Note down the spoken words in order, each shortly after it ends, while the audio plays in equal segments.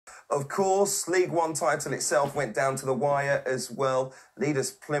Of course, League One title itself went down to the wire as well.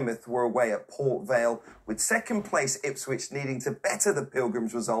 Leaders Plymouth were away at Port Vale, with second place Ipswich needing to better the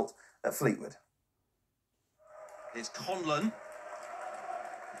Pilgrims' result at Fleetwood. It's Conlon.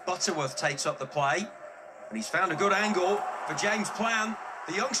 Butterworth takes up the play, and he's found a good angle for James Plan.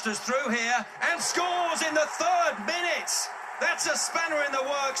 The youngster's through here and scores in the 3rd minute. That's a spanner in the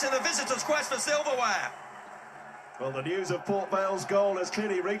works in the visitors' quest for silverware. Well, the news of Port Vale's goal has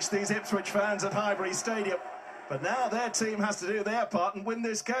clearly reached these Ipswich fans at Highbury Stadium. But now their team has to do their part and win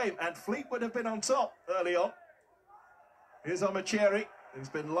this game. And Fleetwood have been on top early on. Here's Omacheri, who's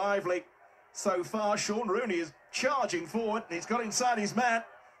been lively so far. Sean Rooney is charging forward. He's got inside his man.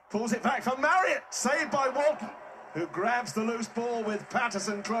 Pulls it back for Marriott. Saved by Walton, who grabs the loose ball with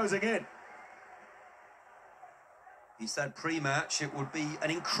Patterson closing in. He said pre-match it would be an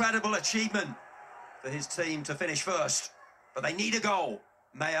incredible achievement for his team to finish first, but they need a goal.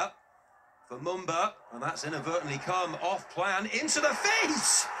 Mayer for Mumba, and that's inadvertently come off plan into the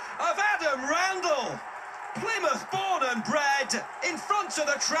face of Adam Randall. Plymouth born and bred, in front of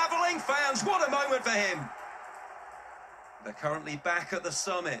the travelling fans. What a moment for him. They're currently back at the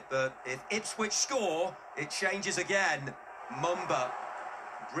summit, but if Ipswich score, it changes again. Mumba,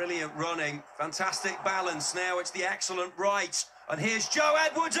 brilliant running, fantastic balance. Now it's the excellent right, and here's Joe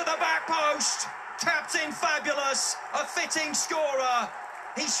Edwards at the back post. Captain fabulous, a fitting scorer.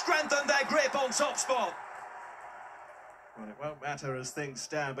 He strengthened their grip on top spot. Well, it won't matter as things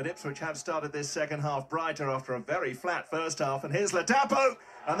stand, but Ipswich have started this second half brighter after a very flat first half. And here's Ladapo,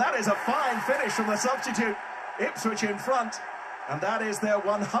 and that is a fine finish from the substitute. Ipswich in front, and that is their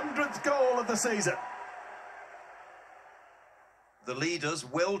 100th goal of the season. The leaders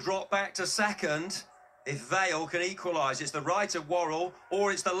will drop back to second if Vale can equalise. It's the right of Worrell,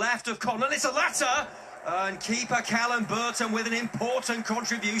 or it's the left of Conlon. It's the latter, and keeper Callum Burton with an important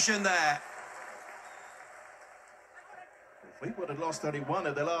contribution there. Fleetwood had lost only 1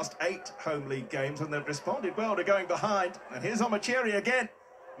 of their last 8 home league games, and they've responded well to going behind. And here's Omacheri again.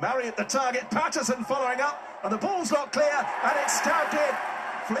 Marriott the target, Patterson following up, and the ball's not clear, and it's stabbed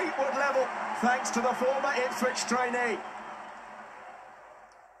in. Fleetwood level, thanks to the former Ipswich trainee.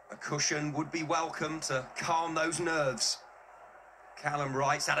 A cushion would be welcome to calm those nerves. Callum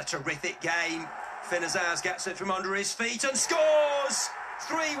Wright's had a terrific game. Finazaz gets it from under his feet and scores!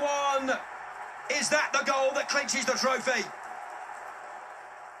 3-1. Is that the goal that clinches the trophy?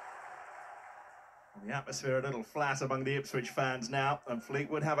 The atmosphere a little flat among the Ipswich fans now, and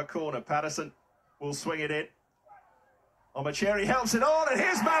Fleetwood have a corner. Patterson will swing it in. Omacheri helps it on, and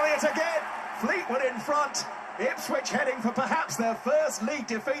here's Marriott again. Fleetwood in front. Ipswich heading for perhaps their first league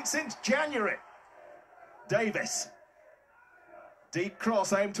defeat since January. Davis. Deep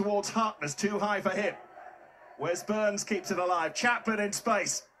cross aimed towards Harkness, too high for him. Wes Burns keeps it alive. Chaplin in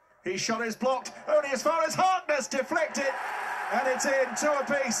space. His shot is blocked, only as far as Harkness, deflected. And it's in, 2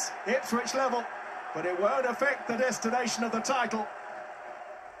 apiece. Ipswich level, but it won't affect the destination of the title.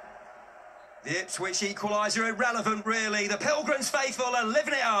 The Ipswich equaliser irrelevant, really. The Pilgrims faithful are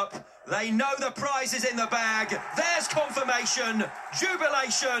living it up. They know the prize is in the bag. There's confirmation.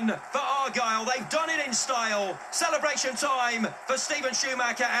 Jubilation for Argyle. They've done it in style. Celebration time for Stephen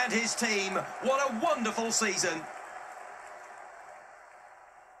Schumacher and his team. What a wonderful season.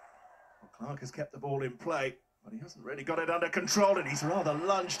 Well, Clark has kept the ball in play, but he hasn't really got it under control, and he's rather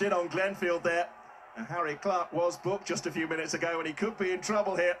lunged in on Glenfield there. Now, Harry Clark was booked just a few minutes ago, and he could be in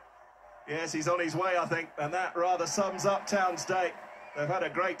trouble here. Yes, he's on his way, I think, and that rather sums up Town's day. They've had a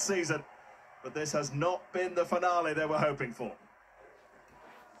great season, but this has not been the finale they were hoping for.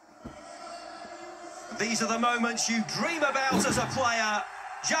 These are the moments you dream about as a player.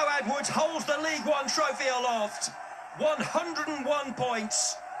 Joe Edwards holds the League One trophy aloft. 101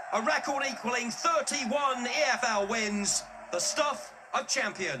 points, a record equalling 31 EFL wins, the stuff of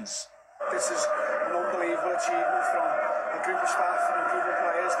champions. This is an unbelievable achievement from a group of staff and a group of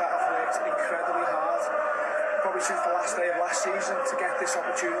players that have worked incredibly hard, probably since the last day of last season, to get this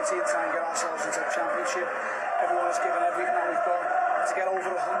opportunity and try and get ourselves into the championship. Everyone has given everything that we've got to get over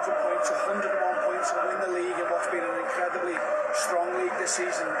 100 points, 101 points, and win the league in what's been an incredibly strong league this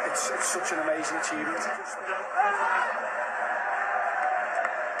season. It's such an amazing achievement.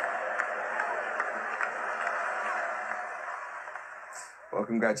 Well,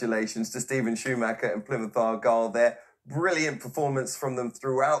 congratulations to Stephen Schumacher and Plymouth Argyle there. Brilliant performance from them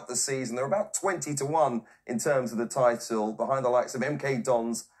throughout the season. They're about 20-1 in terms of the title, behind the likes of MK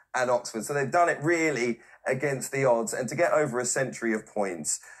Dons and Oxford. So they've done it really against the odds. And to get over a century of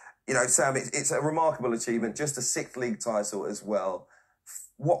points, you know, Sam, it's a remarkable achievement. Just a 6th league title as well.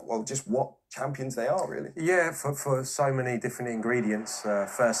 What champions they are, really. Yeah, for so many different ingredients.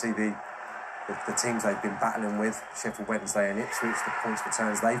 Firstly, the teams they've been battling with, Sheffield Wednesday and Ipswich, the points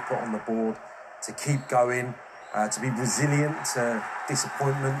returns they've put on the board to keep going, to be resilient to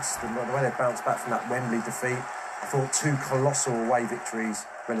disappointments, the way they bounced back from that Wembley defeat. I thought 2 colossal away victories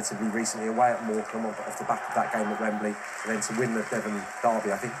relatively recently, away at Morecambe off the back of that game at Wembley, and then to win the Devon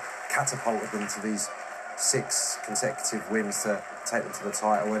derby, I think catapulted them to these 6 consecutive wins to take them to the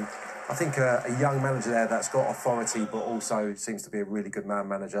title. And I think a young manager there that's got authority but also seems to be a really good man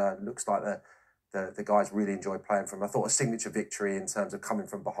manager. Looks like the guys really enjoy playing for him. I thought a signature victory in terms of coming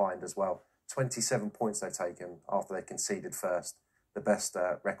from behind as well. 27 points they've taken after they conceded first. The best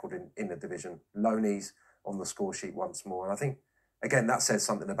record in the division. Loneys on the score sheet once more. And I think, again, that says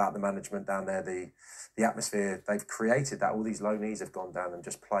something about the management down there, the atmosphere they've created, that all these Loneys have gone down and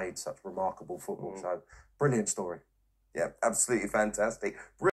just played such remarkable football. So, brilliant story. Yeah, absolutely fantastic.